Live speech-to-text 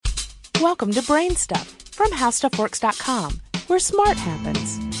Welcome to Brain Stuff from HowStuffWorks.com, where smart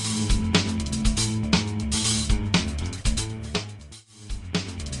happens.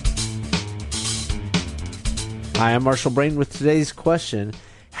 Hi, I'm Marshall Brain with today's question.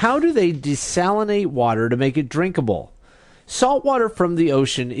 How do they desalinate water to make it drinkable? Salt water from the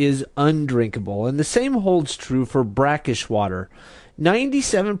ocean is undrinkable, and the same holds true for brackish water.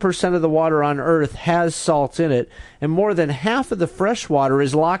 97% of the water on Earth has salt in it, and more than half of the fresh water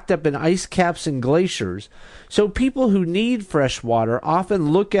is locked up in ice caps and glaciers. So people who need fresh water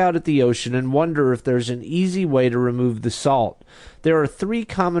often look out at the ocean and wonder if there's an easy way to remove the salt. There are 3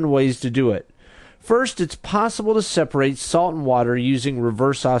 common ways to do it. First, it's possible to separate salt and water using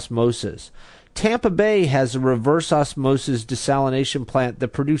reverse osmosis. Tampa Bay has a reverse osmosis desalination plant that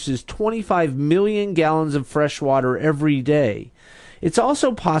produces 25 million gallons of fresh water every day. It's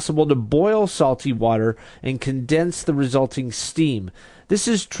also possible to boil salty water and condense the resulting steam. This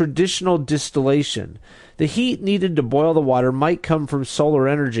is traditional distillation. The heat needed to boil the water might come from solar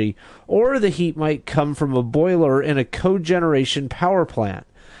energy, or the heat might come from a boiler in a cogeneration power plant.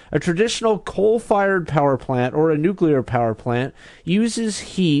 A traditional coal-fired power plant or a nuclear power plant uses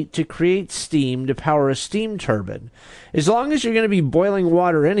heat to create steam to power a steam turbine. As long as you're going to be boiling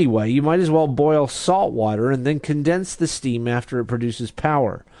water anyway, you might as well boil salt water and then condense the steam after it produces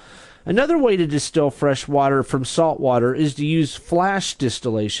power. Another way to distill fresh water from salt water is to use flash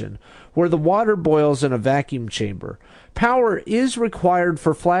distillation, where the water boils in a vacuum chamber. Power is required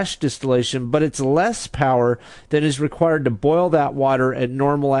for flash distillation, but it's less power than is required to boil that water at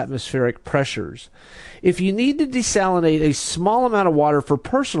normal atmospheric pressures. If you need to desalinate a small amount of water for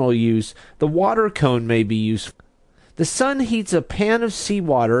personal use, the water cone may be useful. The sun heats a pan of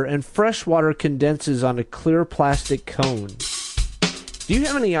seawater and fresh water condenses on a clear plastic cone. Do you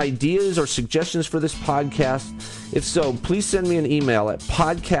have any ideas or suggestions for this podcast? If so, please send me an email at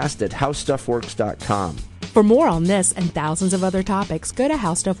podcast@howstuffworks.com. For more on this and thousands of other topics, go to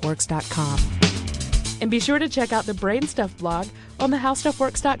HowStuffWorks.com. And be sure to check out the Brain Stuff blog on the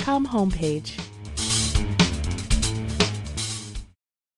HowStuffWorks.com homepage.